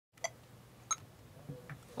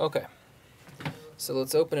Okay, so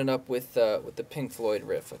let's open it up with the Pink Floyd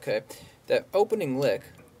riff. Okay, that opening lick.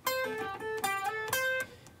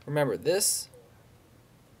 Remember this.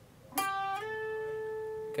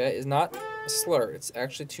 Okay, is not a slur. It's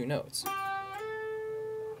actually two notes.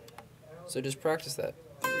 So just practice that.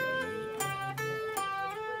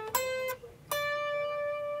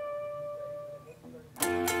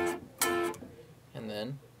 And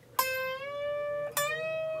then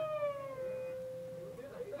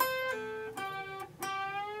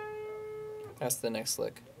that's the next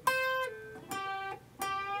lick.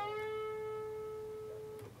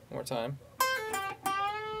 One more time.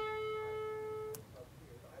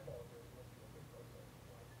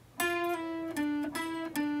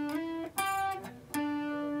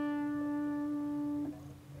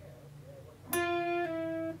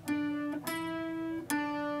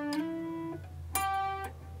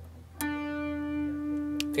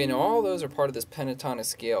 Okay, now all those are part of this pentatonic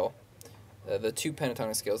scale, the two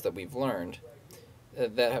pentatonic scales that we've learned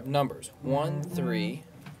that have numbers 1, 3,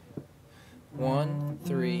 1,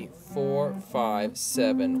 3, 4, 5,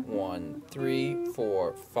 7, 1, 3,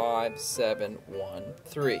 4, 5, 7, 1,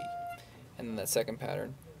 3. And then that second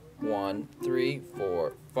pattern 1, 3,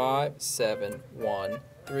 4, 5, 7, 1,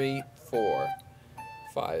 3, 4,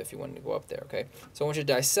 5 if you wanted to go up there, okay? So I want you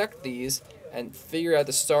to dissect these and figure out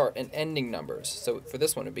the start and ending numbers. So for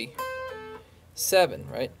this one it would be 7,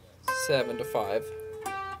 right? 7 to 5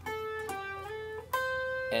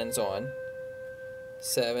 ends on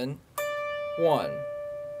 7, 1.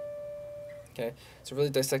 Okay, so really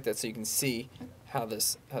dissect that so you can see how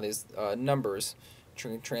these numbers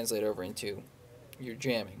translate over into your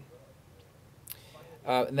jamming.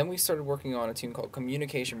 And then we started working on a tune called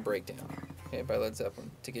Communication Breakdown, okay, by Led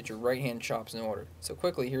Zeppelin, to get your right hand chops in order. So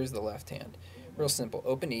quickly, here's the left hand. Real simple.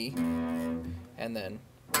 Open E, and then,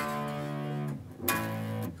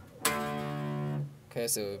 okay,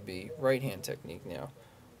 so it would be right hand technique now.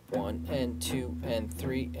 1 and 2 and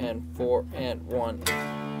 3 and 4 and 1,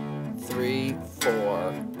 3, 4.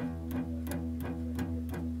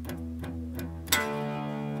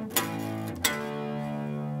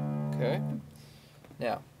 Okay.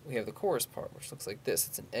 Now, we have the chorus part, which looks like this.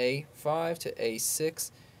 It's an A5 to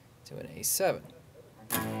A6 to an A7.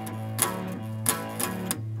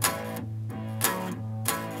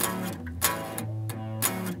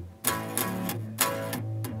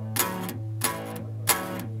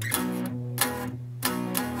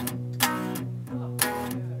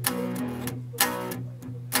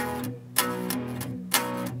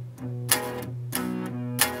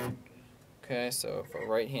 Okay, so for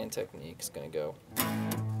right hand technique, it's going to go.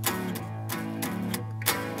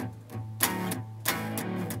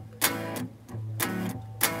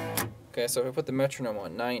 Okay, so if I put the metronome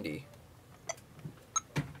on 90,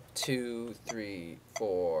 2, 3,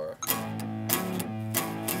 4.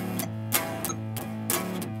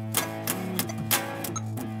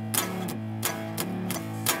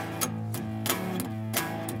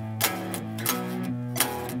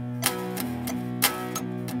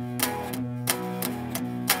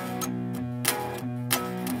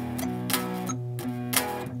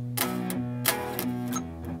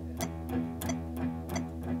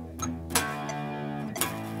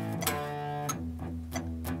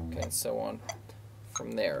 So on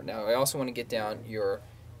from there. Now I also want to get down your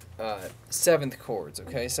 7th chords,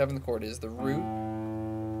 okay? 7th chord is the root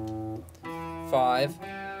 5,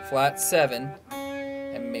 flat 7,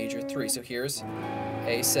 and major 3. So here's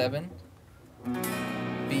A7,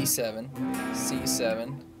 B7,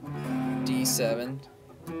 C7, D7,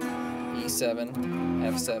 E7,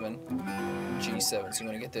 F7, G7. So you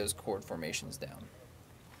want to get those chord formations down.